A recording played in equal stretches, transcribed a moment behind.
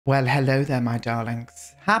Well, hello there, my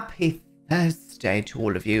darlings. Happy Thursday to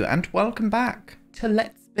all of you, and welcome back to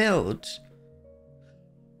Let's Build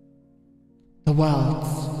the World's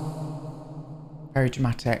very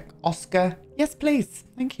dramatic Oscar. Yes, please.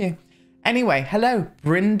 Thank you. Anyway, hello,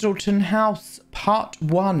 Brindleton House, part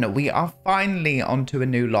 1. We are finally onto a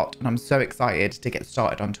new lot, and I'm so excited to get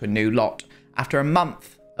started onto a new lot. After a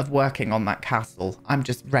month of working on that castle, I'm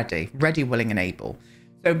just ready, willing, and able.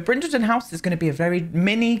 So Brindleton House is going to be a very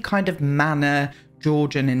mini kind of manor,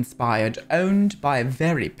 Georgian inspired, owned by a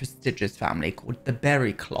very prestigious family called the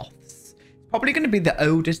Berrycloths. It's probably going to be the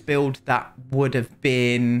oldest build that would have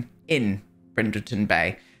been in Brindleton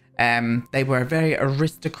Bay. They were a very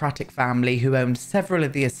aristocratic family who owned several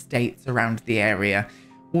of the estates around the area.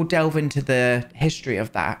 We'll delve into the history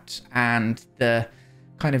of that and the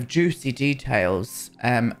kind of juicy details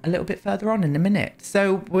a little bit further on in a minute.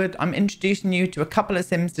 So I'm introducing you to a couple of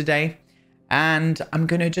sims today, and I'm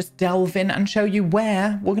going to just delve in and show you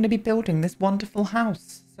where we're going to be building this wonderful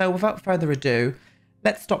house. So without further ado,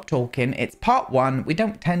 let's stop talking. It's part 1. We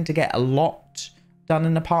don't tend to get a lot done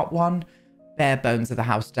in a part 1. Bare bones of the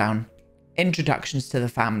house down, introductions to the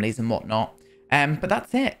families and whatnot, but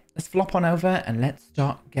that's it. Let's flop on over and let's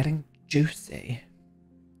start getting juicy.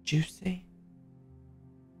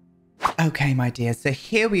 Okay, my dear, so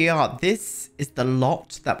here we are. This is the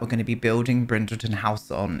lot that we're going to be building Brindleton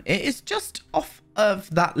House on. It is just off of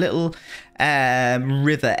that little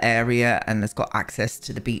river area, and it's got access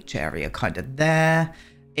to the beach area kind of there.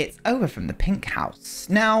 It's over from the pink house.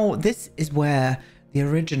 Now, this is where the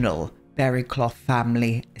original Berrycloth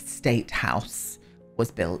family estate house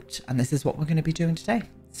was built, and this is what we're going to be doing today.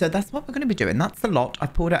 So that's what we're going to be doing. That's the lot. I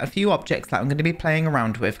pulled out a few objects that I'm going to be playing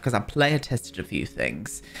around with because I player tested a few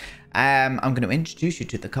things. I'm going to introduce you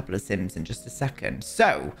to the couple of sims in just a second.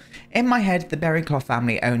 So in my head, the Berrycloth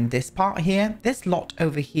family owned this part here, this lot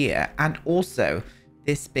over here, and also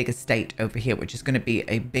this big estate over here, which is going to be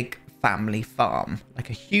a big family farm, like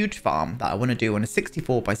a huge farm that I want to do on a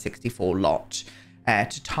 64 by 64 lot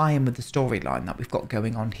to tie in with the storyline that we've got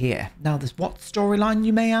going on here. Now, there's what storyline,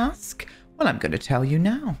 you may ask? Well, I'm going to tell you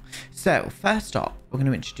now. So first up, we're going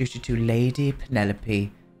to introduce you to Lady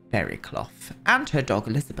Penelope Berrycloth and her dog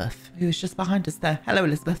Elizabeth, who is just behind us there. Hello,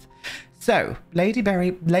 Elizabeth. So Lady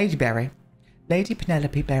Penelope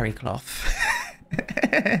Berrycloth.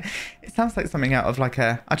 It sounds like something out of like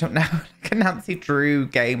a, I don't know, like a Nancy Drew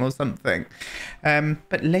game or something.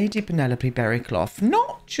 But Lady Penelope Berrycloth,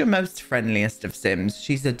 not your most friendliest of sims.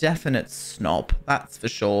 She's a definite snob, that's for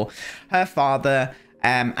sure. Her father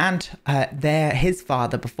and his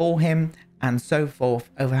father before him and so forth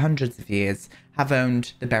over hundreds of years have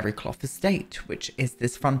owned the Berrycloth estate, which is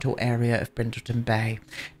this frontal area of Brindleton Bay.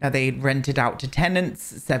 Now, they rented out to tenants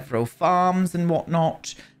several farms and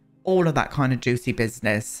whatnot, all of that kind of juicy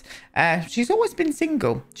business. She's always been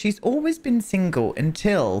single. She's always been single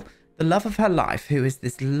until the love of her life, who is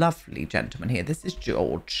this lovely gentleman here. This is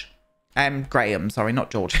George. Graham, sorry, not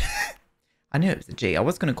George. I knew it was a G. I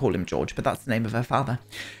was going to call him George, but that's the name of her father.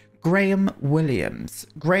 Graham Williams.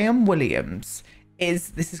 Graham Williams is,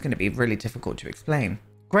 this is going to be really difficult to explain.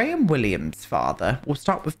 Graham Williams' father, we'll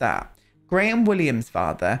start with that. Graham Williams'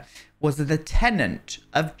 father was the tenant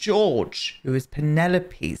of George, who is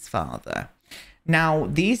Penelope's father. Now,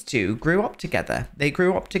 these two grew up together. They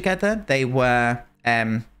were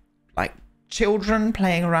like children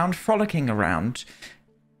playing around, frolicking around.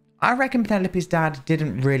 I reckon Penelope's dad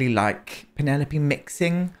didn't really like Penelope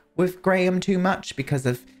mixing with Graham too much because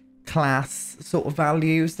of class sort of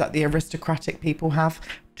values that the aristocratic people have.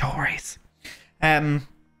 Tories. So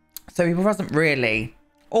he wasn't really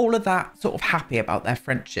all of that sort of happy about their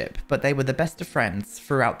friendship, but they were the best of friends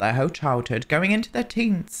throughout their whole childhood, going into their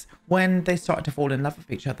teens when they started to fall in love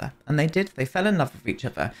with each other. And they did. They fell in love with each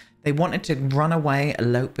other. They wanted to run away,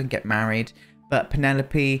 elope, and get married, but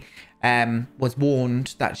Penelope was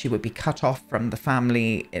warned that she would be cut off from the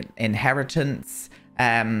family inheritance.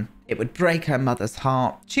 It would break her mother's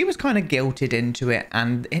heart. She was kind of guilted into it,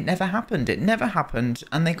 and it never happened. It never happened.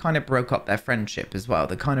 And they kind of broke up their friendship as well.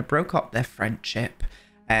 Graham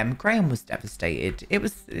was devastated.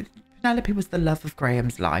 Penelope was the love of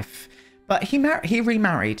Graham's life. But he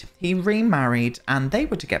remarried. He remarried, and they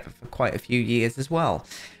were together for quite a few years as well.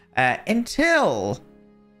 Until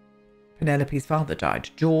Penelope's father died.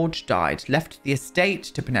 George died, left the estate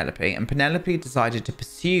to Penelope, and Penelope decided to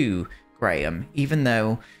pursue Graham, even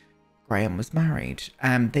though Graham was married.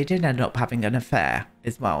 They did end up having an affair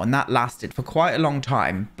as well, and that lasted for quite a long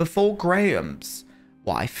time before Graham's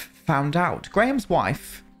wife found out. Graham's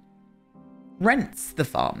wife rents the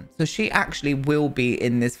farm, so she actually will be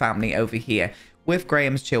in this family over here with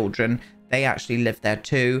Graham's children. they actually live there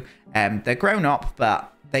too. They're grown up,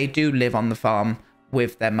 but they do live on the farm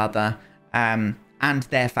with their mother and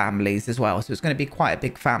their families as well. So it's going to be quite a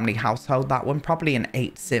big family household, that one. Probably an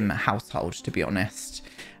 8-sim household, to be honest.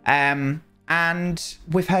 And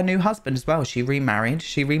with her new husband as well. She remarried,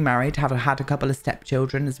 had a couple of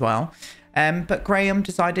stepchildren as well. But Graham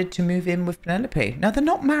decided to move in with Penelope. Now, they're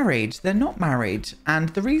not married. And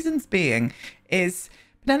the reasons being is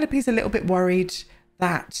Penelope's a little bit worried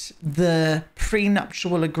that the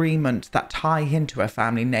prenuptial agreement that tie into her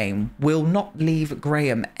family name will not leave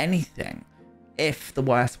Graham anything if the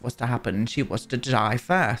worst was to happen and she was to die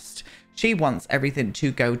first. She wants everything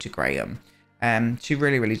to go to Graham. She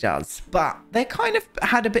really, really does. But they kind of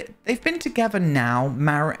had they've been together now,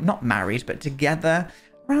 not married, but together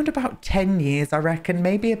around about 10 years, I reckon.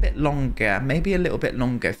 Maybe a bit longer, maybe a little bit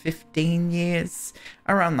longer, 15 years,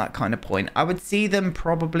 around that kind of point. I would see them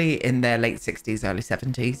probably in their late 60s, early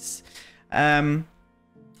 70s. And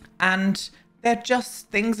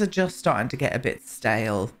things are just starting to get a bit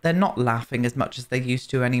stale. They're not laughing as much as they used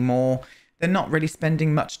to anymore. They're not really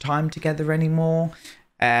spending much time together anymore.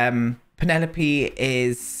 Penelope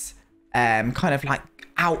is kind of like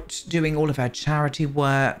out doing all of her charity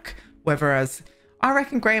work, whereas I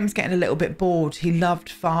reckon Graham's getting a little bit bored. He loved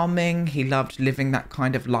farming. He loved living that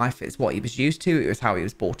kind of life. It's what he was used to. It was how he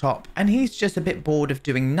was brought up. And he's just a bit bored of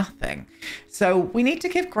doing nothing. So we need to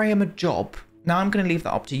give Graham a job. Now I'm going to leave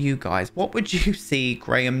that up to you guys. What would you see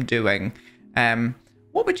Graham doing?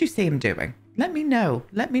 What would you see him doing? Let me know.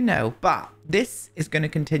 Let me know. But this is going to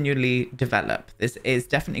continually develop. This is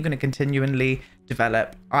definitely going to continually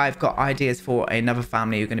develop. I've got ideas for another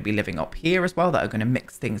family who are going to be living up here as well that are going to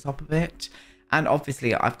mix things up a bit. And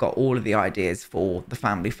obviously, I've got all of the ideas for the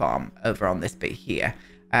family farm over on this bit here.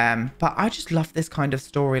 But I just love this kind of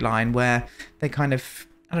storyline where they kind of,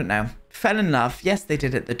 I don't know, fell in love. Yes, they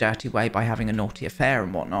did it the dirty way by having a naughty affair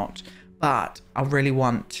and whatnot. But I really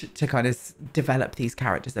want to kind of develop these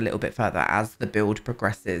characters a little bit further as the build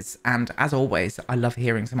progresses. And as always, I love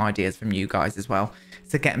hearing some ideas from you guys as well.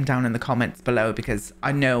 So get them down in the comments below, because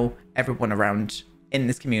I know everyone around in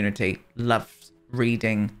this community loves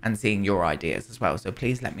reading and seeing your ideas as well, so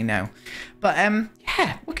please let me know. But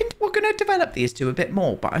yeah, we're gonna develop these two a bit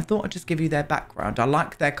more, but I thought I'd just give you their background. I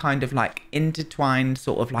like their kind of like intertwined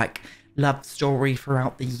sort of like love story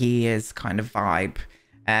throughout the years kind of vibe.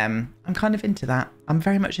 I'm kind of into that. I'm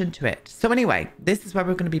very much into it. So anyway, this is where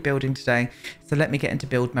we're going to be building today, so let me get into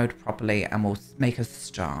build mode properly and we'll make a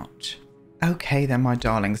start. Okay then, my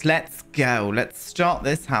darlings, let's go. Let's start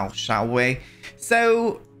this house, shall we?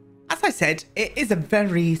 So as I said, it is a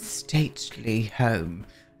very stately home,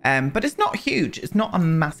 but it's not huge. It's not a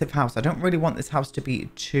massive house. I don't really want this house to be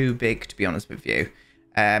too big, to be honest with you.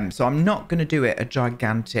 So I'm not going to do it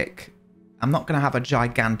I'm not going to have a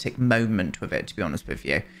gigantic moment with it, to be honest with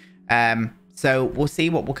you. So we'll see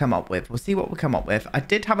what we'll come up with. I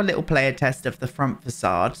did have a little player test of the front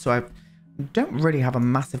facade, so I don't really have a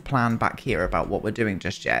massive plan back here about what we're doing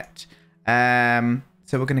just yet.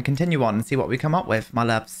 So we're going to continue on and see what we come up with, my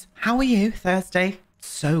loves. How are you, Thursday?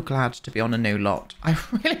 So glad to be on a new lot. I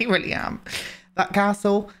really, really am. That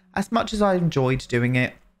castle, as much as I enjoyed doing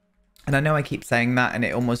it, and I know I keep saying that, and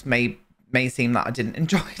it almost may seem that I didn't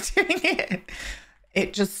enjoy doing it.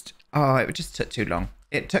 It just took too long.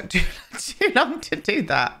 It took too long to do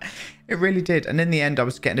that. It really did. And in the end, I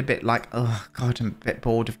was getting a bit like, oh God, I'm a bit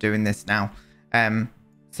bored of doing this now.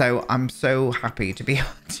 So I'm so happy to be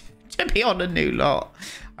on a new lot.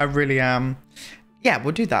 I really am. Yeah,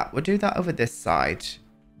 we'll do that. We'll do that over this side.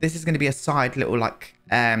 This is going to be a side little like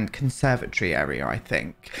conservatory area, I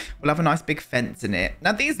think. We'll have a nice big fence in it.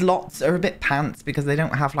 Now these lots are a bit pants because they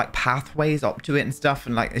don't have like pathways up to it and stuff,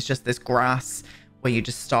 and like it's just this grass where you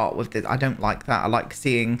just start with this. I don't like that. I like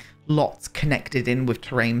seeing lots connected in with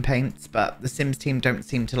terrain paints, but the Sims team don't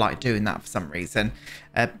seem to like doing that for some reason.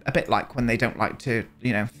 A bit like when they don't like to,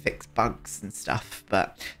 you know, fix bugs and stuff,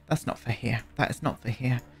 but that's not for here. That is not for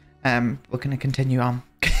here. We're going to continue on.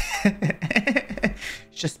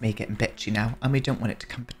 It's just me getting bitchy now, and we don't want it to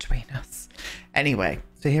come between us. Anyway,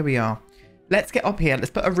 so here we are. Let's get up here.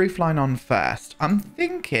 Let's put a roof line on first. I'm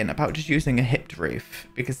thinking about just using a hipped roof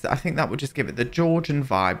because I think that would just give it the Georgian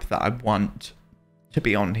vibe that I want to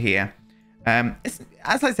be on here. As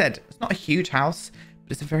I said, it's not a huge house,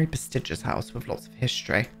 but it's a very prestigious house with lots of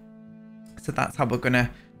history. So that's how we're going to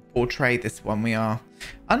portray this one. We are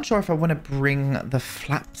unsure if I want to bring the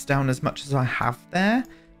flaps down as much as I have there,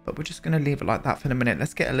 but we're just going to leave it like that for a minute.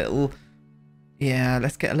 Let's get a little, yeah,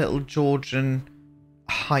 let's get a little Georgian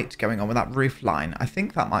height going on with that roof line. I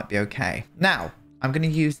think that might be okay. Now, I'm going to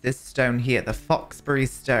use this stone here, the Foxbury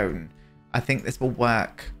stone. I think this will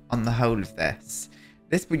work on the whole of this.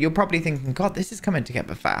 You're probably thinking, God, this is coming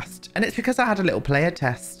together fast. And it's because I had a little player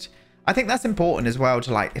test. I think that's important as well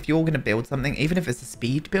to, like, if you're going to build something, even if it's a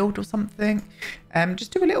speed build or something,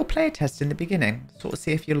 just do a little player test in the beginning. Sort of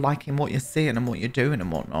see if you're liking what you're seeing and what you're doing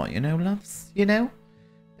and whatnot, you know, loves, you know?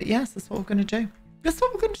 But yes, that's what we're going to do. That's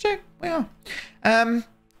what we're going to do. We are.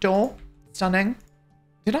 Door. Stunning.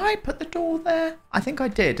 Did I put the door there? I think I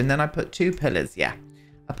did. And then I put 2 pillars. Yeah.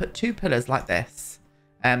 I put 2 pillars like this.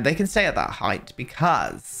 They can stay at that height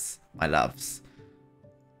because, my loves,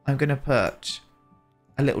 I'm going to put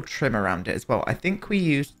a little trim around it as well. I think we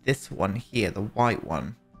used this one here, the white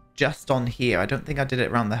one, just on here. I don't think I did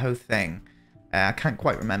it around the whole thing. I can't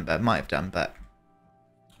quite remember. Might have done, but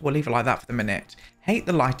we'll leave it like that for the minute. Hate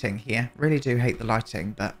the lighting here. Really do hate the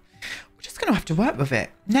lighting, but we're just going to have to work with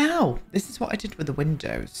it. Now, this is what I did with the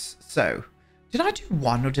windows. So, did I do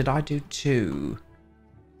 1 or did I do 2?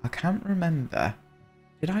 I can't remember.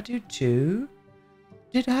 Did I do 2?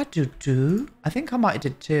 Did I do 2? I think I might have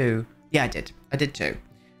did 2. Yeah, I did. I did 2.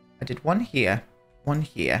 I did 1 here, 1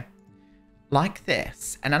 here, like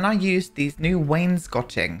this. And then I used these new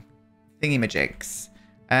wainscoting thingamajigs.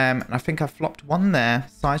 And I think I flopped 1 there,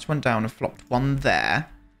 sized 1 down and flopped 1 there.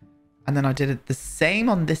 And then I did it the same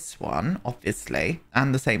on this one, obviously,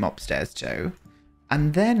 and the same upstairs too.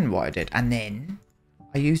 And then what I did, and then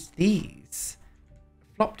I used these,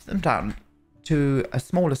 flopped them down to a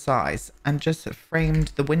smaller size and just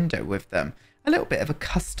framed the window with them. A little bit of a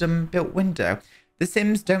custom built window. The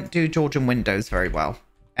Sims don't do Georgian windows very well.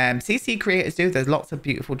 CC creators do. There's lots of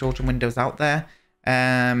beautiful Georgian windows out there.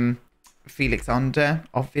 Felix Under,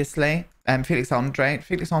 obviously. Felix Andre.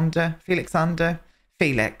 Felix.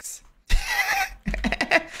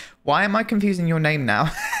 Why am I confusing your name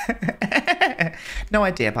now? No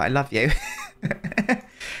idea, but I love you.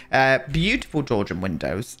 Beautiful Georgian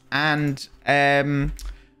windows. And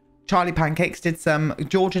Charlie Pancakes did some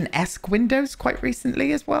Georgian-esque windows quite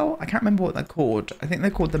recently as well. I can't remember what they're called. I think they're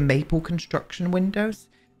called the maple construction windows.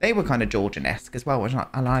 They were kind of Georgian-esque as well,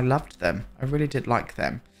 and I loved them. I really did like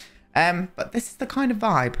them. But this is the kind of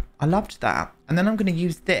vibe. I loved that. And then I'm going to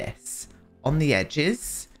use this on the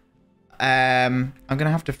edges. I'm going to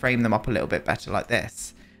have to frame them up a little bit better like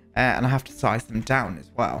this. And I have to size them down as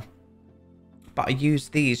well. But I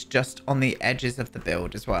used these just on the edges of the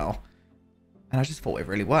build as well. And I just thought it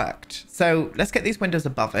really worked. So let's get these windows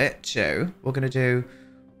above it too. We're going to do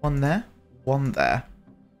 1 there, 1 there,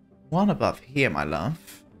 1 above here, my love.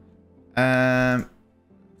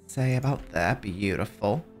 Say about there.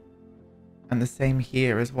 Beautiful. And the same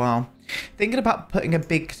here as well. Thinking about putting a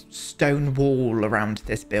big stone wall around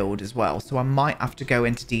this build as well. So I might have to go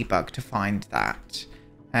into debug to find that.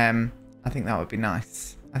 I think that would be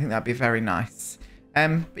nice. I think that'd be very nice.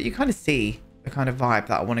 But you kind of see the kind of vibe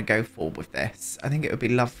that I want to go for with this. I think it would be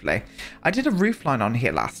lovely. I did a roof line on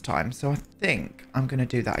here last time, so I think I'm going to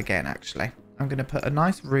do that again, actually. I'm going to put a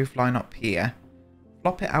nice roof line up here,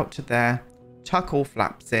 flop it out to there, tuck all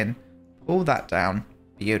flaps in, pull that down.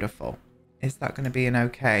 Beautiful. Is that going to be an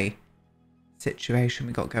okay situation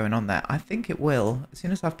we got going on there? I think it will, as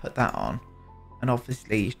soon as I've put that on, and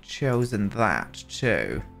obviously chosen that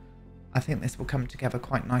too. I think this will come together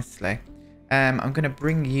quite nicely. I'm going to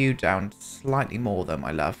bring you down slightly more though,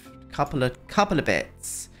 my love. Couple of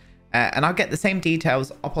bits. And I'll get the same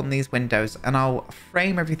details up on these windows, and I'll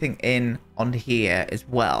frame everything in on here as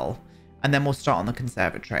well. And then we'll start on the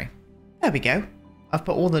conservatory. There we go. I've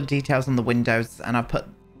put all the details on the windows, and I've put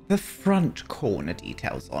the front corner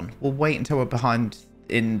details on. We'll wait until we're behind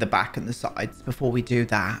in the back and the sides before we do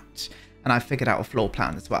that. And I've figured out a floor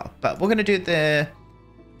plan as well. But we're going to do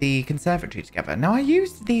the conservatory together. Now, I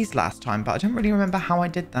used these last time, but I don't really remember how I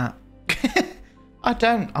did that.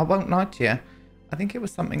 I won't lie to you. I think it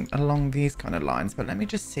was something along these kind of lines, but let me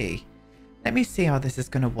just see. Let me see how this is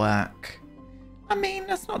going to work. I mean,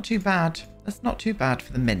 that's not too bad. That's not too bad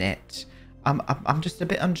for the minute. I'm just a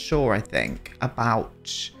bit unsure, I think,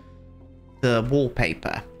 about the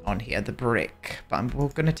wallpaper on here, the brick. But we're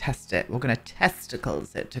going to test it. We're going to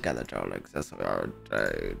testicles it together, darlings. That's what I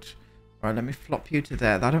did. Right, let me flop you to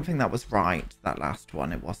there. I don't think that was right, that last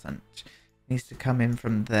one. It wasn't. It needs to come in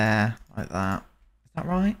from there, like that. Is that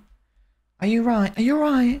right? Are you right? Are you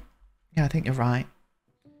right? Yeah, I think you're right.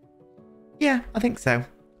 Yeah, I think so.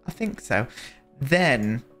 I think so.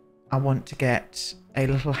 Then I want to get a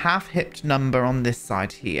little half-hipped number on this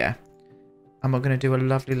side here. And we're going to do a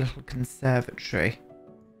lovely little conservatory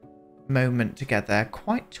moment together.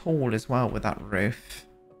 Quite tall as well with that roof.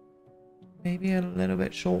 Maybe a little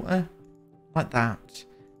bit shorter. Like that.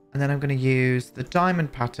 And then I'm going to use the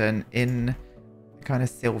diamond pattern in the kind of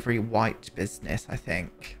silvery white business, I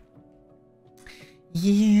think.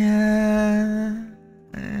 Yeah.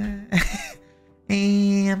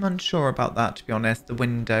 I'm unsure about that, to be honest. The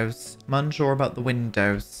windows. I'm unsure about the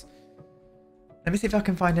windows. Let me see if I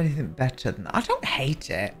can find anything better than that. I don't hate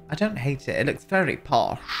it. I don't hate it. It looks very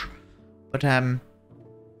posh. But,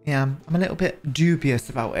 yeah, I'm a little bit dubious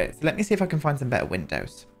about it. So let me see if I can find some better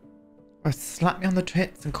windows. Or slap me on the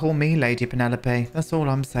tits and call me Lady Penelope. That's all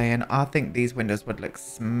I'm saying. I think these windows would look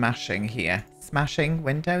smashing here. Smashing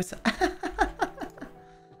windows?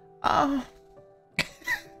 Oh.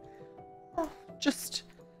 Oh, just,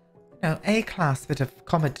 you know, A-class bit of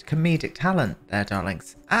comedic talent there,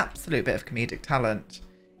 darlings. Absolute bit of comedic talent.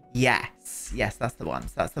 Yes. Yes, that's the one.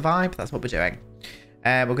 So that's the vibe. That's what we're doing.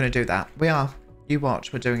 We're going to do that. We are. You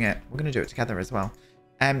watch. We're doing it. We're going to do it together as well.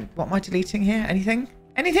 What am I deleting here? Anything?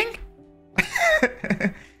 Anything?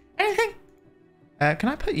 Anything? Can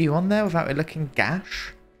I put you on there without it looking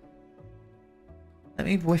gash? Let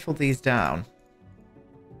me whiffle these down.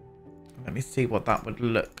 Let me see what that would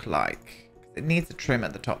look like. It needs a trim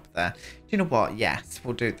at the top there. Do you know what? Yes,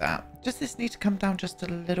 we'll do that. Does this need to come down just a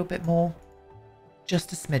little bit more?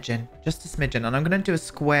 Just a smidgen. Just a smidgen. And I'm going to do a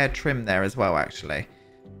square trim there as well, actually.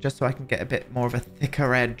 Just so I can get a bit more of a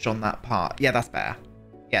thicker edge on that part. Yeah, that's better.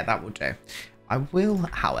 Yeah, that will do. I will,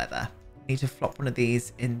 however, need to flop one of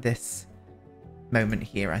these in this moment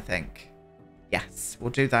here, I think. Yes,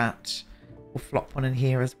 we'll do that. We'll flop one in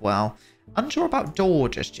here as well. Unsure about door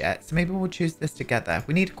just yet, so maybe we'll choose this together.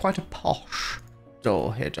 We need quite a posh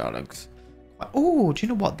door here, darlings. Oh, do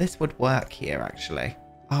you know what? This would work here, actually.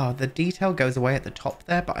 Oh, the detail goes away at the top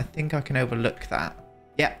there, but I think I can overlook that.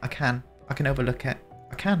 Yeah, I can. I can overlook it.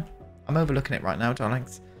 I can. I'm overlooking it right now,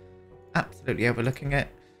 darlings. Absolutely overlooking it.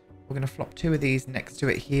 We're going to flop two of these next to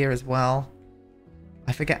it here as well.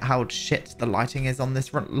 I forget how shit the lighting is on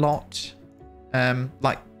this lot.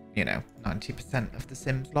 Like, you know, 90% of the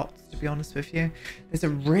Sims lots, to be honest with you. There's a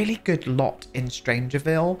really good lot in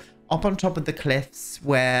Strangerville, up on top of the cliffs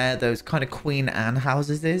where those kind of Queen Anne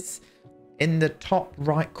houses is. In the top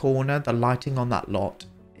right corner, the lighting on that lot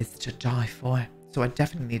is to die for. So I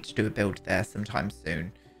definitely need to do a build there sometime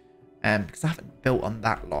soon. Because I haven't built on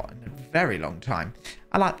that lot in a very long time.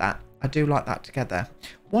 I like that. I do like that together.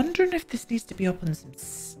 Wondering if this needs to be up on some,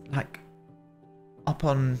 like, up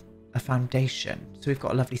on a foundation. So we've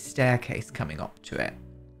got a lovely staircase coming up to it.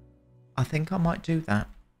 I think I might do that.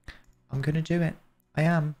 I'm going to do it. I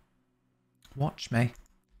am. Watch me.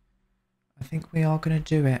 I think we are going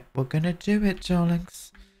to do it. We're going to do it,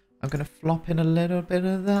 darlings. I'm going to flop in a little bit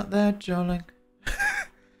of that there, darling.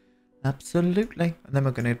 Absolutely. And then we're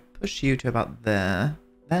going to push you to about there.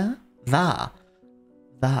 There.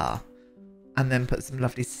 And then put some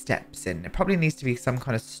lovely steps in. It probably needs to be some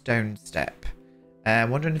kind of stone step.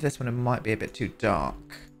 Wondering if this one might be a bit too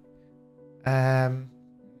dark.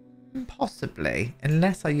 Possibly.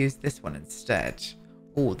 Unless I use this one instead.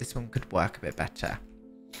 Oh, this one could work a bit better.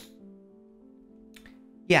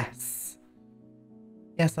 Yes.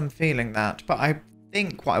 Yes, I'm feeling that. But I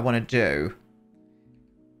think what I want to do...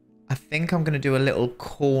 I think I'm going to do a little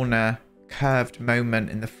corner curved moment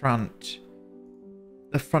in the front.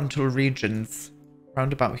 The frontal regions.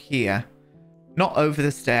 Round about here. Not over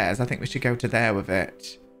the stairs. I think we should go to there with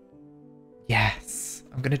it. Yes.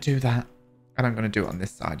 I'm going to do that. And I'm going to do it on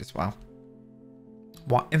this side as well.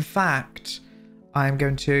 What? In fact, I'm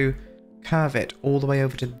going to curve it all the way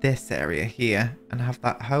over to this area here. And have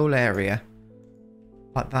that whole area.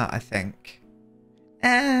 Like that, I think.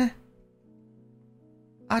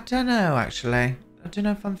 I don't know, actually. I don't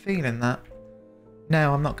know if I'm feeling that.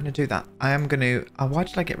 No, I'm not going to do that. I am going to... Oh, why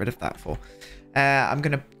did I get rid of that for? I'm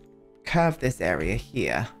going to curve this area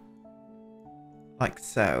here. Like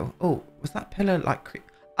so. Oh, was that pillar like...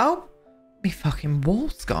 Oh, me fucking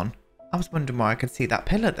wall's gone. I was wondering why I could see that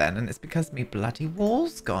pillar then. And it's because me bloody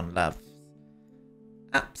wall's gone, love.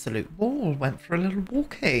 Absolute wall went for a little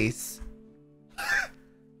walkies.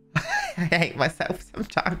 I hate myself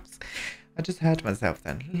sometimes. I just heard myself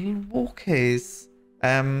then. Little walkies.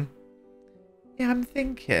 Yeah, I'm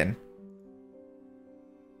thinking.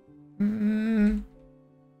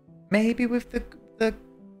 Maybe with the...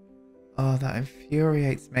 Oh, that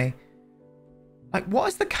infuriates me. Like, what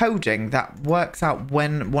is the coding that works out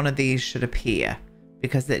when one of these should appear?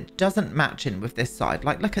 Because it doesn't match in with this side.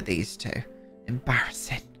 Like, look at these two.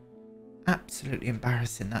 Embarrassing. Absolutely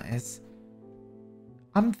embarrassing, that is.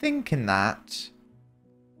 I'm thinking that.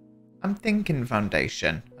 I'm thinking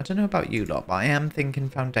foundation. I don't know about you lot, but I am thinking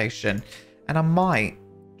foundation. And I might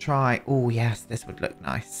try... Oh, yes, this would look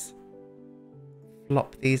nice.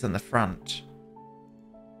 Flop these on the front.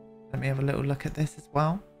 Let me have a little look at this as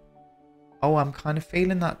well. Oh, I'm kind of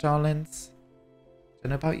feeling that, darlings. Don't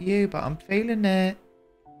know about you, but I'm feeling it.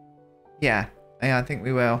 Yeah, I think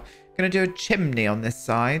we will. Gonna do a chimney on this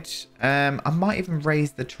side. I might even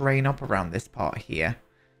raise the terrain up around this part here.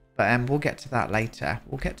 But we'll get to that later.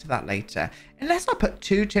 We'll get to that later. Unless I put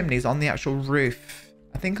 2 chimneys on the actual roof.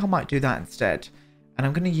 I think I might do that instead. And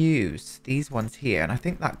I'm going to use these ones here. And I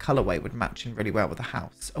think that colorway would match in really well with the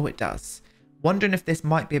house. Oh, it does. Wondering if this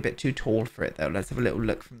might be a bit too tall for it, though. Let's have a little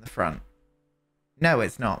look from the front. No,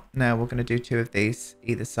 it's not. No, we're going to do 2 of these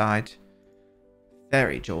either side.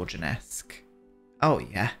 Very Georgian-esque. Oh,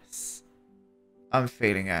 yes. I'm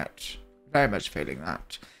feeling it. Very much feeling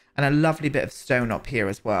that. And a lovely bit of stone up here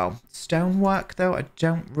as well. Stonework, though, I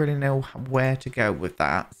don't really know where to go with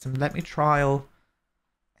that. So let me trial.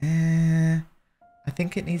 I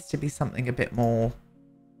think it needs to be something a bit more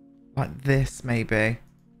like this, maybe.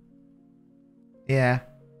 Yeah,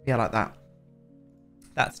 like that.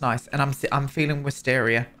 That's nice. And I'm feeling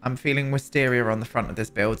wisteria. I'm feeling wisteria on the front of this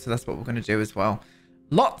build, so that's what we're going to do as well.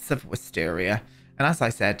 Lots of wisteria. And as I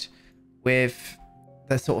said, with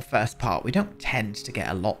the sort of first part, we don't tend to get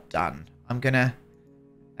a lot done. I'm gonna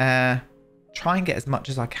try and get as much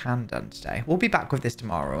as I can done today. We'll be back with this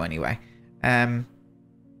tomorrow anyway, but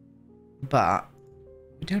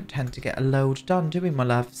we don't tend to get a load done, do we, my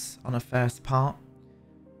loves, on a first part?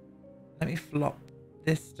 Let me flop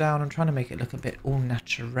this down. I'm trying to make it look a bit all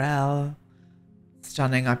natural,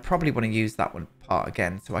 stunning. I probably want to use that one part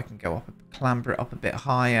again so I can go up, clamber it up a bit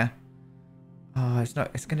higher. Oh, it's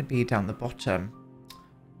going to be down the bottom.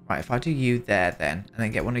 Right, if I do you there then, and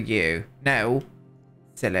then get one of you. No,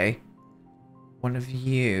 silly. One of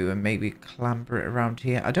you, and maybe clamber it around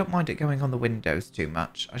here. I don't mind it going on the windows too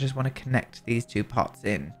much. I just want to connect these 2 parts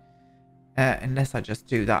in. Unless I just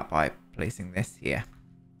do that by placing this here.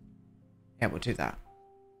 Yeah, we'll do that.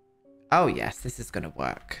 Oh, yes, this is going to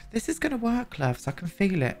work. This is going to work, loves. I can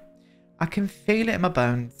feel it. I can feel it in my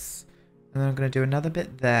bones. And then I'm going to do another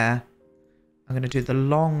bit there. I'm going to do the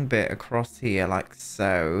long bit across here like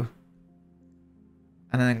so.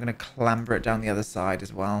 And then I'm going to clamber it down the other side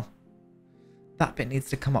as well. That bit needs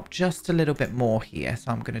to come up just a little bit more here. So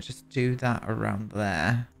I'm going to just do that around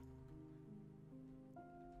there.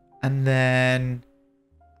 And then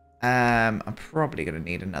I'm probably going to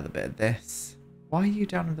need another bit of this. Why are you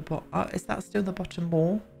down at the bottom? Oh, is that still the bottom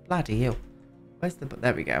wall? Bloody hell. Where's the...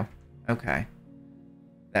 There we go. Okay.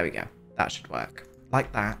 There we go. That should work.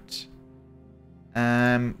 Like that.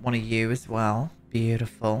 One of you as well.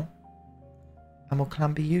 Beautiful. And we'll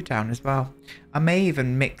clamber you down as well. I may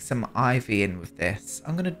even mix some ivy in with this.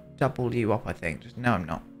 I'm going to double you up, I think. No, I'm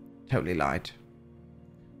not. Totally lied.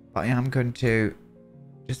 But I am going to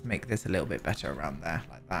just make this a little bit better around there.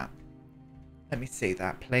 Like that. Let me see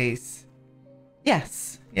that, please.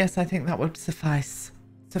 Yes. Yes, I think that would suffice.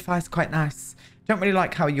 Suffice quite nice. Don't really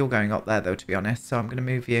like how you're going up there, though, to be honest. So I'm going to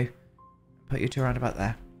move you. Put you to around about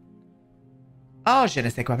there. Oh, je ne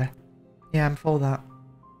sais quoi. Yeah, I'm for that.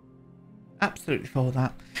 Absolutely for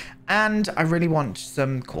that. And I really want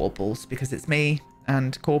some corbels because it's me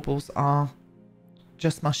and corbels are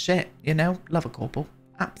just my shit, you know? Love a corbel.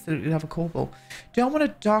 Absolutely love a corbel. Do I want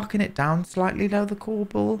to darken it down slightly, though, the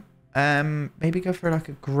corbel? Maybe go for like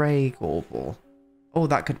a grey corbel. Oh,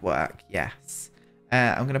 that could work. Yes.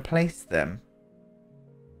 I'm going to place them.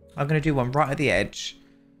 I'm going to do one right at the edge.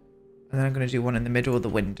 And then I'm going to do one in the middle of the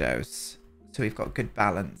windows. So we've got good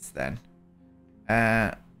balance then.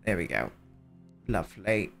 There we go.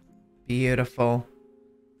 Lovely. Beautiful.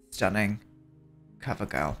 Stunning. Cover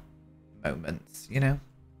girl moments, you know.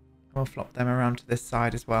 We'll flop them around to this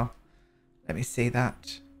side as well. Let me see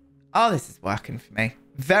that. Oh, this is working for me.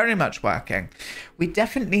 Very much working. We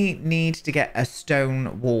definitely need to get a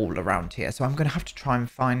stone wall around here. So I'm going to have to try and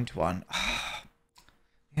find one. Oh,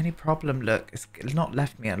 the only problem, look, it's not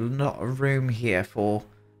left me a lot of room here for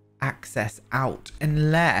access out.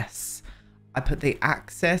 Unless I put the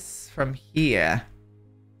access from here.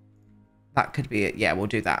 That could be it. Yeah, we'll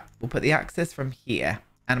do that. We'll put the access from here.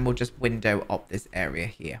 And we'll just window up this area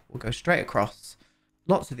here. We'll go straight across.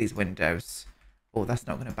 Lots of these windows. Oh, that's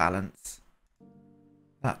not going to balance.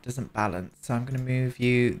 That doesn't balance. So I'm going to move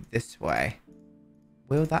you this way.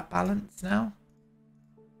 Will that balance now?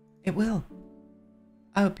 It will.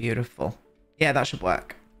 Oh, beautiful. Yeah, that should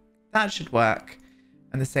work. That should work.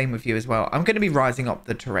 And the same with you as well. I'm going to be rising up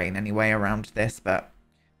the terrain anyway around this, but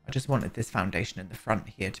I just wanted this foundation in the front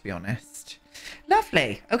here, to be honest.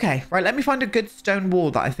 Lovely. Okay, right, let me find a good stone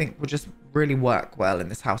wall that I think will just really work well in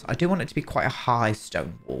this house. I do want it to be quite a high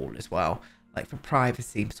stone wall as well, like for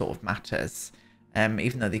privacy sort of matters,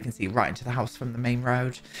 even though they can see right into the house from the main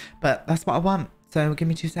road. But that's what I want, so give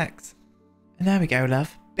me 2 secs. And there we go,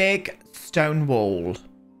 love. Big stone wall.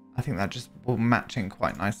 I think that just will match in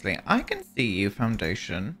quite nicely. I can see you,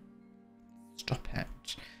 foundation. Stop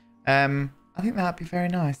it. I think that'd be very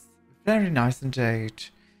nice. Very nice indeed.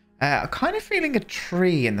 I'm kind of feeling a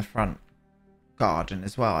tree in the front garden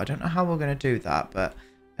as well. I don't know how we're going to do that, but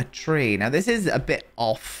a tree. Now, this is a bit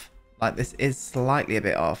off. Like, this is slightly a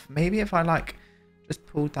bit off. Maybe if I, like, just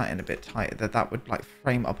pulled that in a bit tighter, that would, like,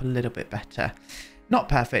 frame up a little bit better. Not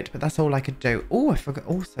perfect, but that's all I could do. Oh, I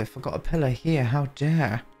forgot a pillar here. How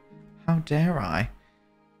dare. How dare I?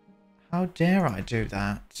 How dare I do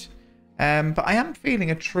that? But I am feeling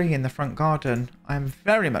a tree in the front garden. I'm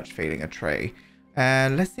very much feeling a tree.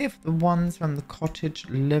 Let's see if the ones from the cottage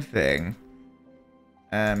living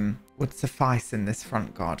would suffice in this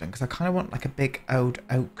front garden. Because I kind of want like a big old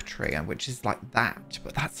oak tree, which is like that.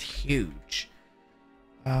 But that's huge.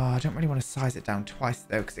 Oh, I don't really want to size it down twice,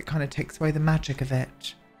 though, because it kind of takes away the magic of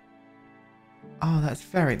it. Oh, that's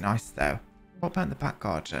very nice, though. What about in the back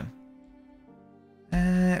garden?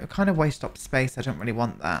 It would kind of waste up space. I don't really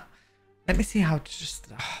want that. Let me see how to just...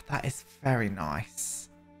 Oh, that is very nice.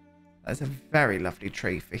 That's a very lovely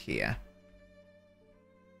tree for here.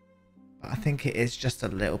 But I think it is just a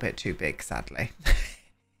little bit too big, sadly.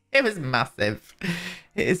 It was massive.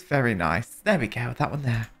 It is very nice. There we go. That one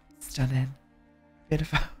there. Stunning.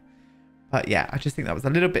 Beautiful. But yeah, I just think that was a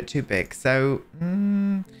little bit too big. So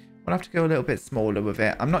we'll have to go a little bit smaller with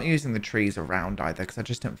it. I'm not using the trees around either because I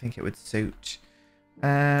just don't think it would suit.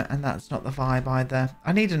 And that's not the vibe either.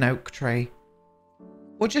 I need an oak tree.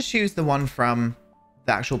 We'll just use the one from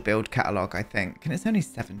the actual build catalogue, I think. And it's only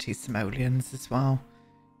 70 simoleons as well.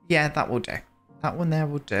 Yeah, that will do. That one there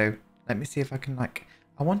will do. Let me see if I can, like...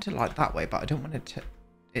 I want it like that way, but I don't want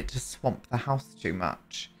it to swamp the house too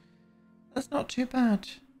much. That's not too bad.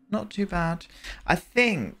 Not too bad. I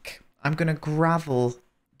think I'm going to gravel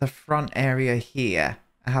the front area here.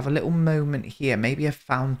 I have a little moment here. Maybe a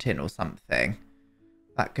fountain or something.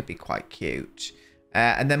 That could be quite cute.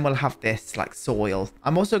 And then we'll have this like soil.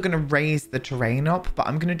 I'm also going to raise the terrain up, but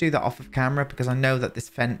I'm going to do that off of camera because I know that this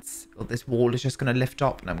fence or this wall is just going to lift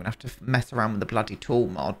up and I'm going to have to mess around with the bloody tool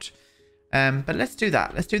mod. But let's do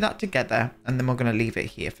that. Let's do that together. And then we're going to leave it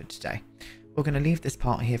here for today. We're going to leave this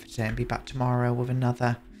part here for today and be back tomorrow with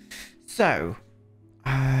another. So,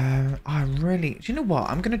 I really... Do you know what?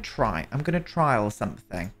 I'm going to try. I'm going to trial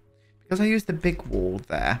something. Because I used the big wall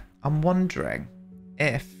there. I'm wondering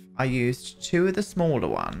if I used two of the smaller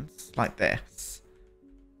ones like this.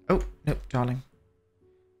 Oh, nope, darling.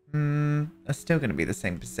 They're still going to be the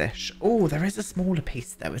same position. Oh, there is a smaller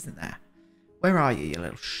piece though, isn't there? Where are you, you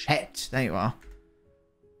little shit? There you are.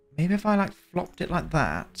 Maybe if I like flopped it like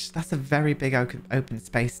that. That's a very big open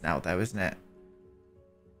space now though, isn't it?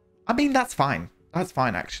 I mean, that's fine. That's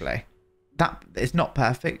fine, actually. That is not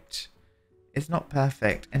perfect. It's not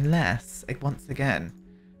perfect unless, once again,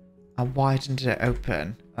 I widened it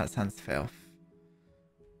open. That sounds filth.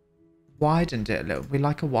 Widened it a little. We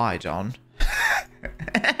like a wide on.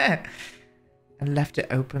 And left it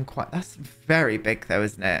open quite... That's very big though,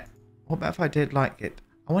 isn't it? What about if I did like it...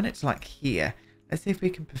 I want it to like here. Let's see if we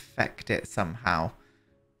can perfect it somehow.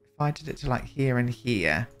 If I did it to like here and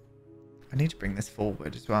here. I need to bring this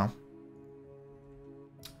forward as well.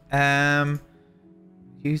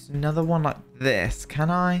 Use another one like this. Can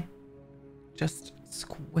I just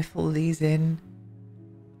squiffle these in?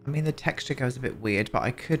 I mean, the texture goes a bit weird, but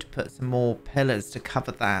I could put some more pillars to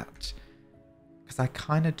cover that. Because I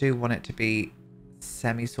kind of do want it to be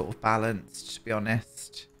semi sort of balanced, to be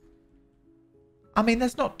honest. I mean,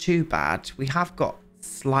 that's not too bad. We have got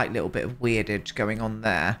slight little bit of weirdage going on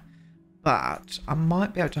there. But I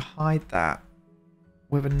might be able to hide that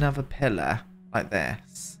with another pillar like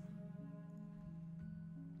this.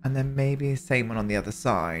 And then maybe the same one on the other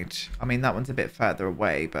side. I mean, that one's a bit further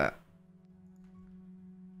away, but...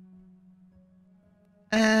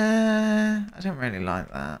 I don't really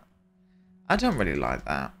like that. I don't really like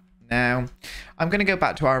that. No. I'm going to go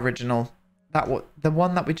back to our original. The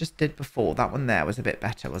one that we just did before, that one there was a bit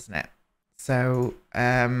better, wasn't it? So,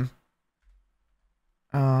 oh,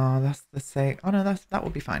 that's the same. Oh, no, that will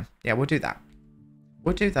be fine. Yeah, we'll do that.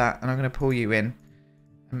 We'll do that, and I'm going to pull you in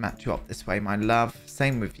and match you up this way, my love.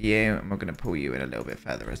 Same with you, and we're going to pull you in a little bit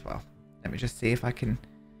further as well. Let me just see if I can...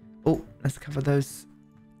 Oh, let's cover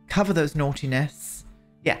those naughtiness.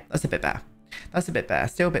 Yeah, that's a bit better. That's a bit better.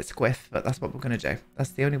 Still a bit squiff, but that's what we're going to do.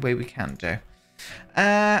 That's the only way we can do.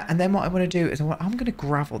 And then what I want to do is I'm going to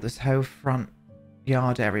gravel this whole front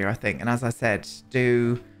yard area, I think. And as I said,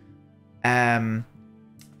 do a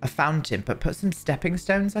fountain, but put some stepping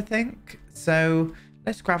stones, I think. So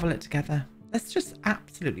let's gravel it together. Let's just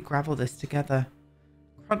absolutely gravel this together.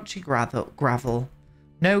 Crunchy gravel.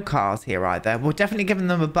 No cars here either. We're definitely giving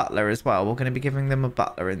them a butler as well. We're going to be giving them a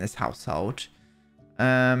butler in this household.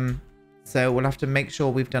 So we'll have to make sure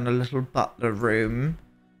we've done a little butler room.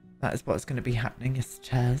 That is what's going to be happening,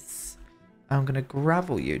 sisters. I'm going to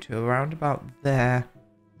gravel you to around about there.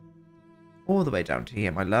 All the way down to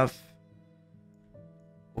here, my love.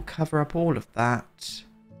 We'll cover up all of that.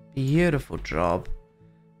 Beautiful job.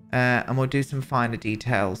 And we'll do some finer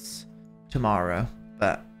details tomorrow.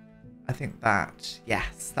 But I think that,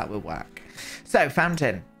 yes, that will work. So,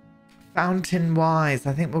 fountain. Fountain-wise,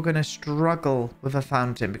 I think we're going to struggle with a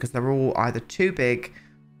fountain because they're all either too big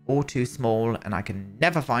or too small, and I can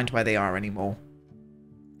never find where they are anymore.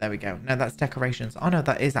 There we go. No, that's decorations. Oh, no,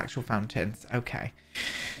 that is actual fountains. Okay.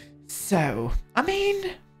 So, I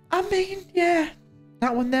mean, yeah.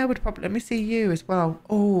 That one there would probably... Let me see you as well.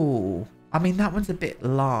 Oh, I mean, that one's a bit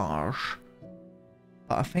large.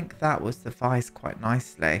 But I think that will suffice quite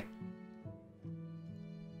nicely.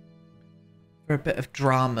 For a bit of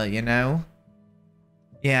drama, you know?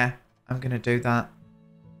 Yeah, I'm going to do that.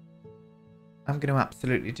 I'm going to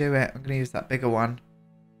absolutely do it. I'm going to use that bigger one.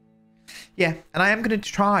 Yeah, and I am going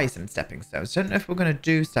to try some stepping stones. Don't know if we're going to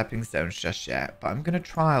do stepping stones just yet, but I'm going to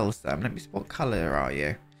trial some. Let me see, what colour are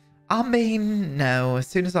you? I mean, no, as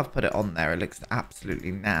soon as I've put it on there, it looks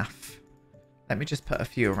absolutely naff. Let me just put a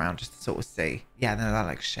few around just to sort of see. Yeah, no, that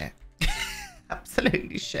looks shit.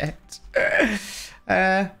 Absolutely shit.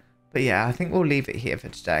 But yeah, I think we'll leave it here for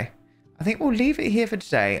today.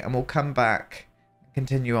 And we'll come back and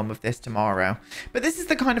continue on with this tomorrow. But this is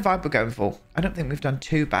the kind of vibe we're going for. I don't think we've done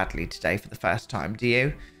too badly today for the first time, do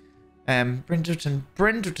you?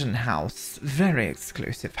 Brindleton House. Very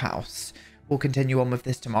exclusive house. We'll continue on with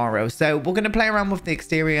this tomorrow. So we're going to play around with the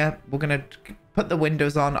exterior. We're going to put the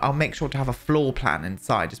windows on. I'll make sure to have a floor plan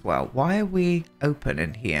inside as well. Why are we open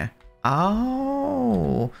in here?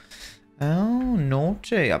 Oh,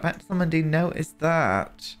 naughty. I bet somebody noticed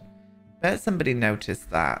that.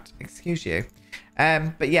 Excuse you.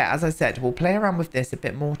 But yeah, as I said, we'll play around with this a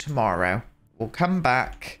bit more tomorrow. We'll come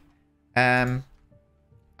back and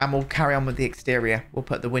we'll carry on with the exterior. We'll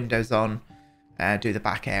put the windows on, do the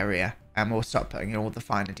back area, and we'll start putting in all the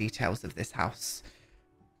finer details of this house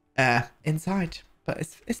inside. But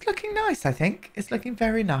it's looking nice, I think. It's looking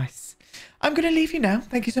very nice. I'm going to leave you now.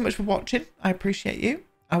 Thank you so much for watching. I appreciate you.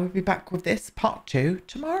 I will be back with this part 2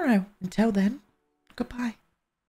 tomorrow. Until then, goodbye.